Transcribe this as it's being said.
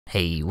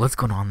Hey, what's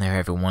going on there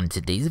everyone?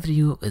 Today's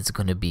video is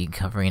going to be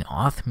covering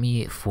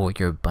AuthMe for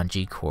your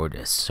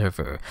Bungeecord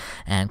server,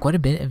 and quite a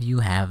bit of you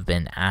have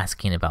been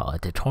asking about a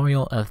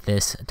tutorial of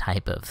this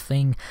type of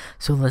thing,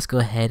 so let's go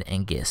ahead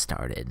and get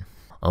started.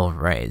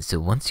 Alright, so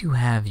once you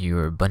have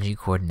your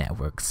Bungeecord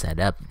network set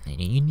up,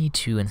 you need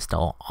to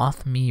install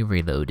AuthMe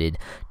Reloaded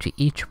to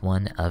each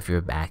one of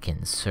your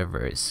backend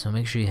servers. So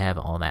make sure you have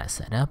all that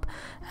set up,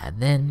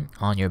 and then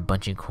on your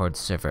Bungeecord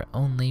server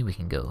only, we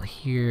can go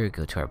here,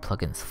 go to our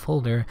plugins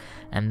folder,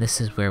 and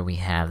this is where we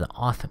have the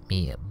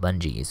AuthMe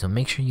Bungee. So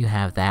make sure you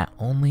have that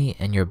only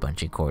in your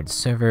Bungeecord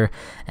server,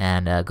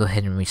 and go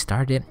ahead and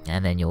restart it,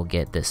 and then you'll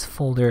get this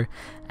folder.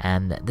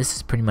 And this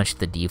is pretty much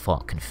the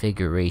default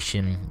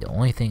configuration. The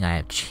only thing I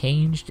have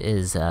changed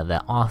is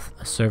the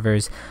auth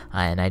servers,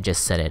 and I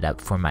just set it up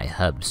for my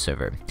hub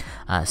server.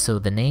 So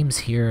the names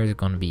here are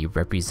going to be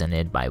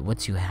represented by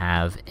what you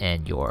have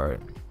in your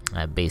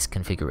base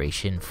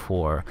configuration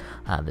for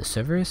the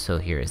servers. So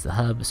here is the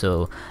hub,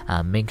 so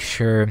make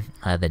sure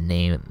the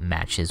name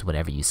matches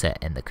whatever you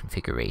set in the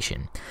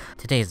configuration.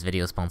 Today's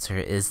video sponsor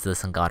is the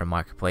Songoda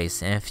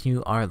Marketplace, and if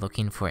you are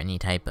looking for any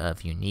type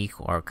of unique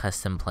or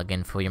custom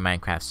plugin for your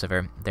Minecraft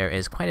server, there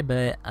is quite a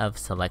bit of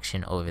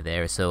selection over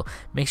there, so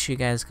make sure you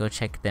guys go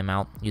check them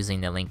out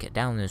using the link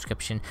down in the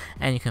description,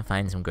 and you can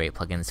find some great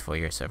plugins for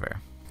your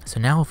server. So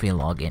now if we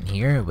log in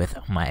here with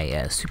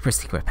my super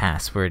secret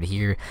password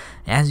here,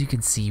 as you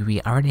can see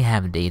we already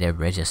have data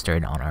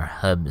registered on our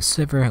hub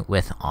server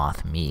with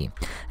AuthMe,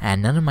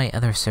 and none of my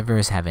other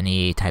servers have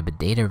any type of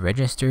data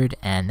registered,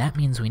 and that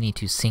means we need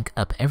to sync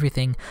up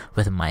everything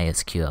with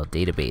MySQL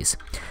database.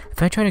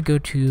 If I try to go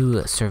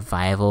to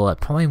survival,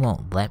 it probably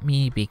won't let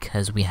me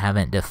because we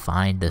haven't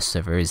defined the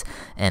servers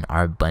in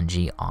our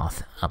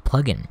bungeeauth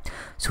plugin.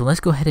 So let's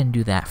go ahead and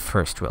do that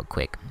first real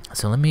quick.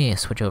 So let me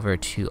switch over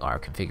to our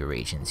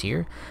configurations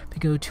here. We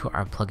go to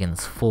our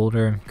plugins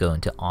folder, go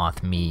into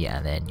AuthMe,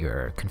 and then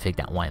your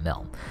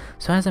config.yml.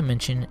 So as I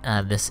mentioned,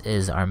 this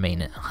is our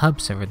main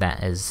hub server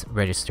that is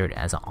registered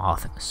as an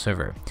auth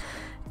server.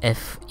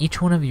 If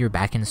each one of your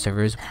backend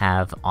servers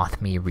have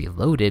AuthMe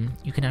Reloaded,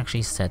 you can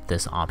actually set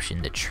this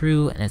option to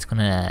true, and it's going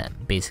to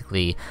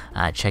basically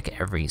check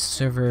every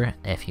server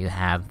if you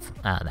have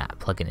that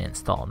plugin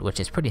installed, which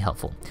is pretty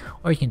helpful.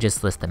 Or you can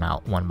just list them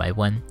out one by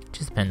one,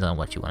 just depends on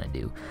what you want to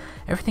do.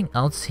 Everything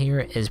else here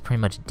is pretty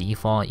much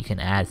default. You can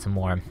add some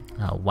more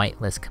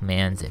whitelist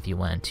commands if you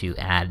want to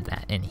add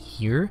that in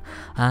here.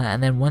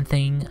 And then one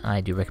thing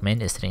I do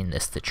recommend is setting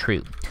this to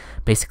true.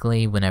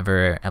 Basically,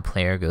 whenever a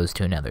player goes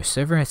to another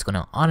server, it's going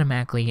to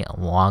automatically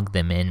log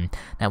them in.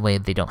 That way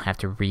they don't have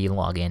to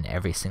re-log in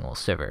every single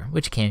server,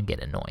 which can get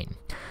annoying.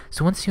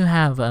 So once you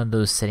have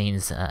those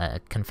settings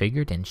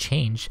configured and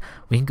changed,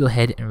 we can go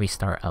ahead and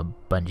restart a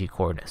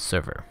Bungeecord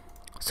server.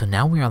 So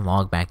now we are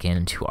logged back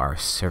into our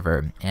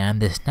server,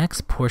 and this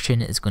next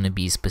portion is going to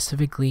be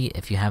specifically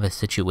if you have a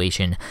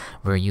situation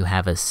where you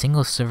have a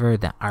single server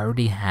that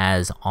already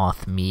has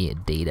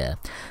AuthMe data.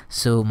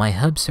 So my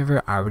hub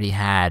server already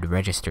had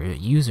registered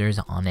users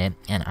on it,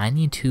 and I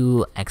need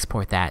to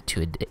export that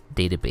to a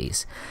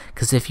database,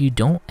 because if you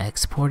don't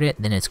export it,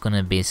 then it's going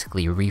to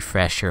basically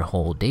refresh your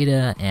whole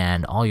data,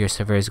 and all your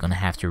servers are going to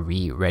have to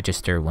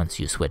re-register once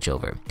you switch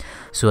over.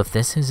 So if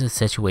this is a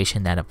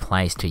situation that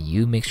applies to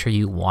you, make sure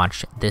you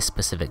watch this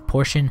specific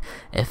portion.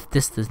 If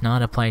this does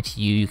not apply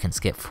to you, you can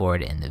skip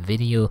forward in the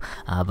video,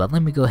 but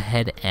let me go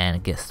ahead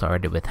and get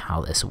started with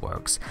how this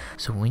works.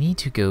 So we need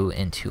to go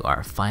into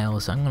our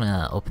files. So I'm going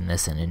to open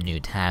this in a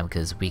new tab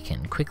because we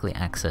can quickly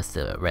access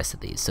the rest of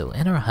these. So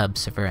in our hub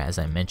server, as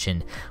I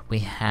mentioned, we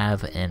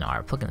have in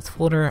our plugins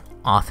folder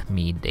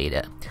AuthMe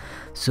data.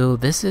 So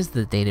this is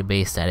the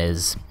database that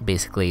is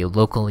basically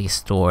locally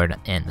stored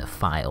in the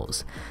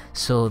files.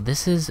 So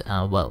this is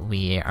what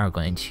we are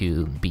going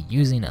to be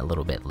using a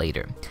little bit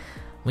later.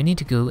 We need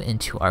to go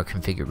into our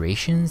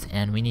configurations,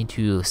 and we need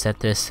to set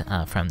this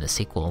from the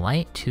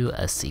SQLite to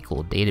a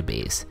SQL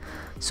database.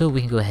 So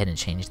we can go ahead and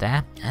change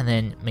that, and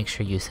then make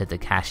sure you set the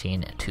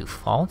caching to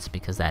false,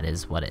 because that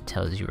is what it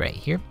tells you right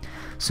here.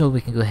 So we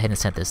can go ahead and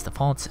set this to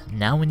false.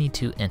 Now we need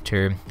to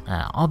enter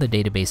all the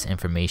database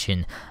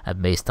information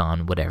based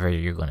on whatever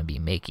you're going to be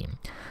making.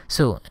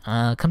 So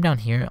come down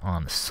here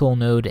on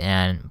SoulNode,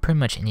 and pretty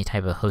much any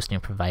type of hosting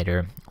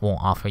provider will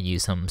offer you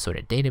some sort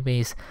of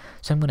database.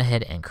 So I'm going to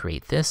head and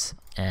create this,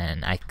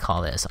 and I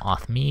call this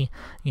AuthMe.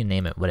 You can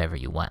name it whatever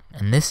you want.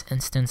 In this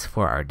instance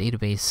for our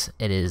database,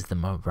 it is the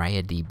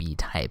MariaDB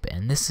type,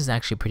 and this is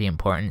actually pretty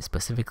important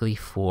specifically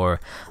for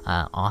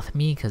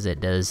AuthMe because it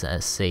does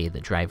say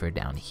the driver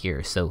down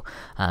here. So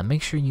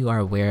make sure you are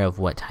aware of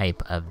what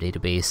type of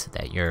database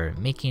that you're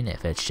making.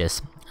 If it's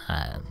just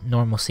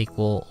normal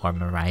SQL or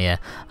Maria,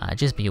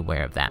 just be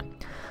aware of that.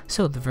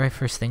 So the very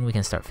first thing we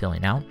can start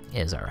filling out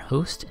is our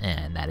host,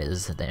 and that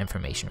is the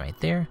information right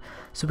there.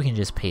 So we can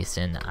just paste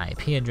in the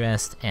IP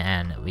address,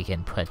 and we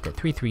can put the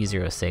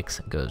 3306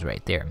 goes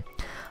right there.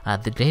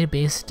 The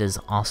database does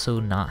also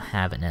not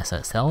have an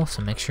SSL,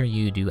 so make sure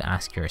you do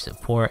ask your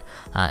support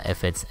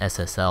if it's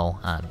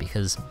SSL,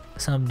 because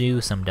some do,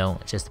 some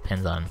don't. It just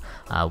depends on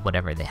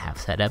whatever they have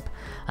set up.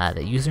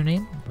 The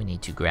username, we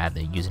need to grab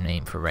the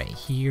username for right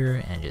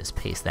here and just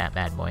paste that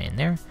bad boy in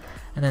there.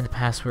 And then the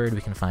password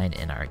we can find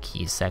in our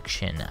keys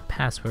section,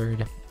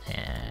 password,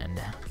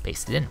 and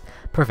paste it in.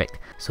 Perfect.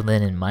 So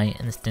then in my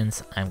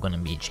instance, I'm going to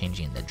be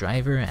changing the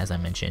driver, as I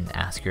mentioned,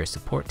 ask your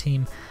support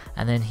team.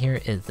 And then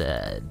here is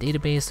the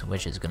database,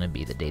 which is going to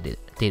be the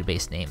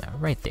database name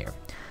right there.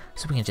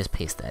 So we can just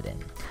paste that in.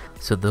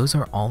 So those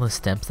are all the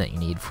steps that you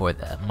need for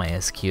the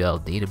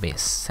MySQL database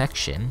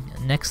section.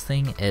 Next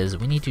thing is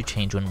we need to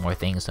change one more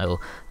thing. So I'm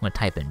going to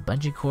type in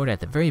Bungeecord. At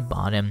the very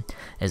bottom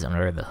is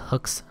under the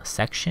hooks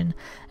section,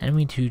 and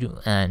we need to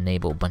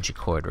enable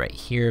Bungeecord right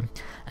here.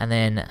 And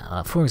then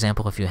for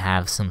example, if you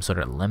have some sort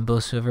of limbo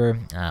server,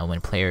 when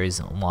players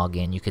log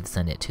in, you could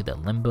send it to the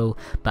limbo,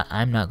 but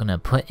I'm not going to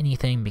put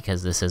anything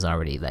because this is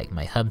already like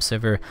my hub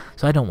server,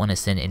 so I don't want to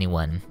send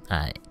anyone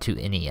to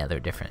any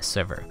other different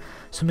server.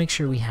 So make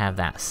sure we have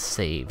that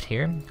saved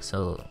here.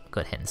 So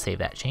go ahead and save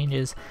that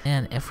changes.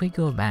 And if we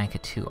go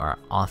back to our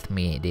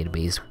AuthMe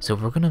database, so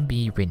we're going to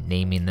be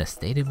renaming this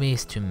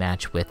database to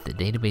match with the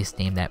database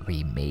name that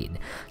we made.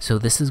 So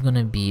this is going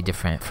to be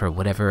different for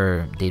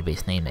whatever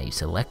database name that you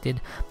selected,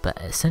 but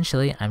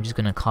essentially I'm just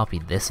going to copy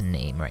this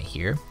name right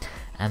here.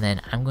 And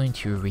then I'm going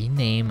to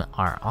rename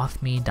our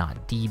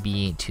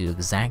authme.db to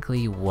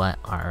exactly what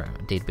our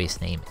database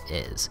name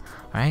is.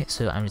 Alright,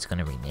 so I'm just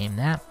going to rename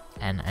that.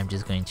 And I'm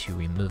just going to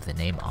remove the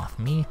name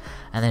AuthMe,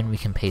 and then we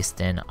can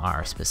paste in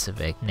our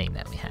specific name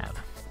that we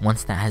have.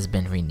 Once that has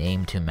been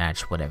renamed to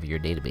match whatever your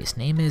database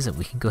name is,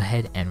 we can go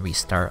ahead and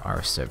restart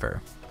our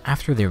server.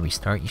 After the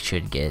restart, you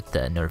should get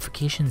the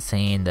notification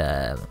saying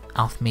the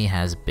AuthMe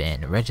has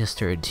been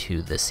registered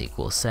to the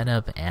SQL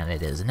setup and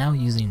it is now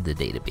using the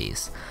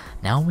database.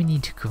 Now we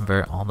need to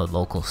convert all the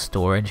local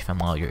storage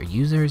from all your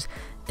users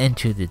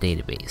into the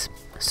database.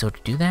 So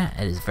to do that,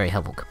 it is a very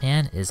helpful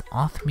command is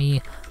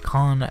authme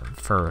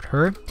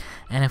converter,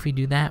 and if we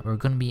do that, we're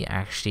going to be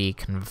actually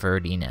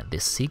converting the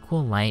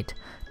SQLite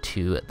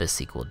to the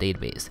SQL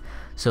database.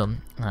 So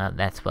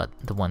that's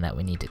the one that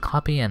we need to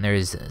copy, and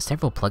there's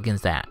several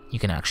plugins that you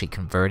can actually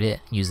convert it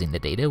using the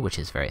data, which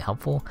is very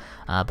helpful,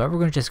 but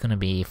we're just going to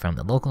be from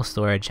the local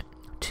storage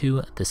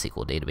to the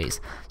SQL database.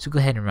 So go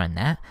ahead and run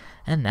that,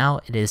 and now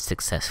it is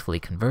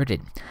successfully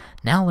converted.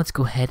 Now let's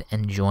go ahead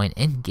and join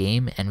in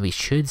game, and we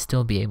should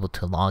still be able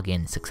to log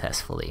in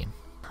successfully.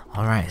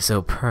 Alright,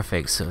 so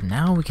perfect. So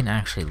now we can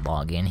actually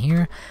log in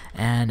here,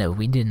 and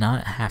we did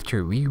not have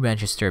to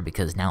re-register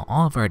because now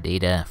all of our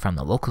data from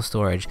the local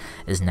storage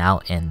is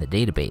now in the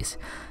database.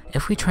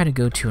 If we try to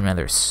go to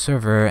another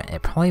server,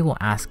 it probably will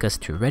ask us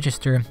to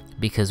register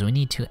because we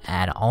need to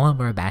add all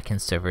of our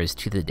backend servers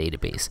to the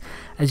database.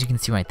 As you can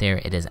see right there,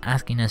 it is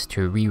asking us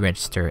to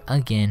re-register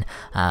again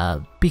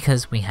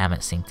because we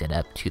haven't synced it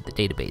up to the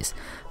database.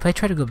 If I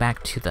try to go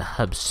back to the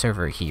hub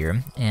server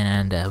here,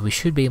 and we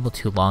should be able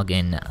to log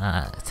in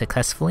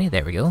successfully,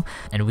 there we go,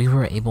 and we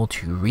were able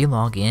to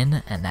re-log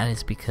in, and that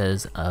is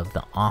because of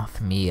the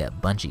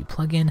AuthMe Bungee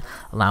plugin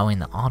allowing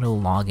the auto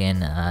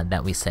login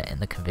that we set in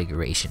the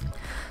configuration.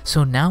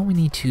 So now we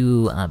need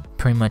to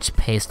pretty much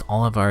paste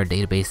all of our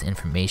database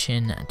information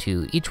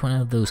to each one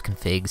of those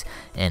configs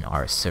in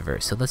our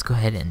server. So let's go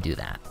ahead and do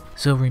that.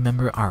 So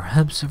remember, our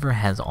hub server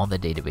has all the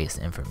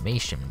database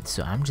information.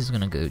 So I'm just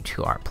going to go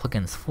to our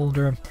plugins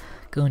folder,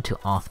 go into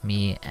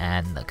AuthMe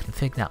and the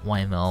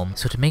config.yml.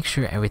 So to make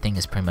sure everything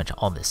is pretty much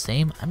all the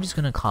same, I'm just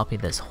going to copy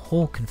this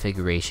whole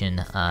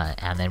configuration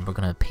and then we're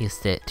going to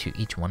paste it to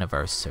each one of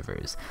our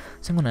servers.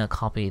 So I'm going to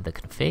copy the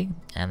config,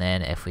 and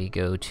then if we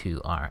go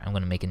to I'm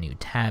going to make a new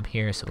tab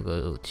here. So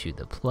we'll go to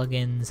the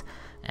plugins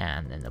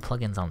and then the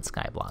plugins on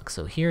Skyblock.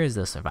 So here is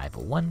the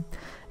survival one,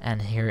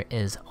 and here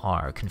is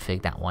our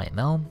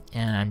config.yml,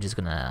 and I'm just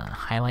gonna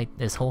highlight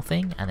this whole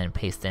thing and then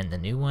paste in the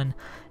new one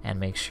and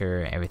make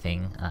sure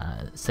everything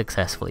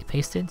successfully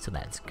pasted, so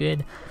that's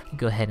good.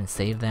 Go ahead and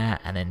save that,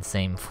 and then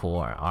same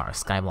for our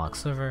Skyblock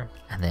server,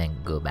 and then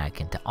go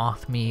back into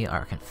AuthMe,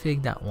 our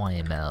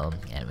config.yml,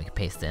 and we can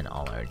paste in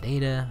all our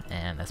data,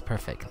 and that's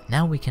perfect.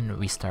 Now we can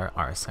restart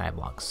our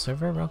Skyblock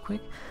server real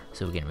quick.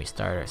 So we can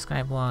restart our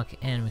Skyblock,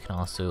 and we can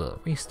also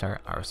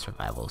restart our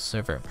survival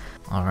server.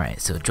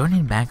 Alright, so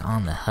joining back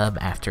on the hub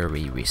after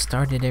we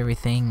restarted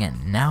everything,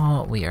 and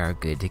now we are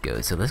good to go.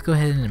 So let's go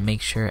ahead and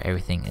make sure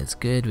everything is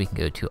good. We can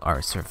go to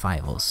our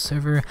survival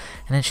server,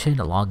 and it should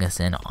log us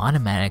in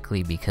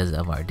automatically because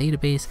of our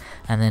database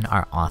and then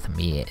our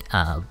AuthMe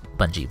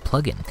Bungee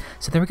plugin.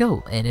 So there we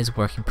go, it is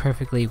working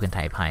perfectly. We can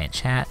type hi in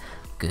chat.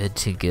 Good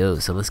to go.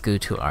 So let's go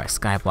to our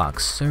Skyblock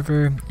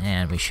server,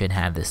 and we should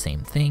have the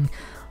same thing.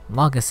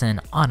 Log us in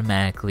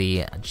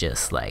automatically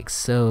just like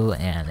so,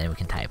 and then we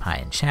can type hi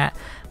in chat.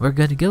 We're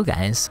good to go,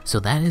 guys. So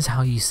that is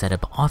how you set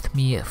up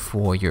AuthMe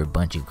for your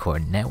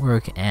Bungeecord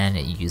network and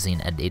using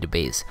a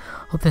database.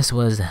 Hope this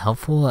was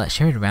helpful.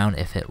 Share it around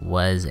if it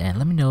was, and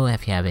let me know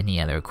if you have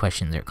any other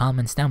questions or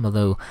comments down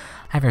below.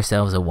 Have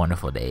yourselves a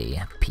wonderful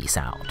day. Peace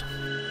out.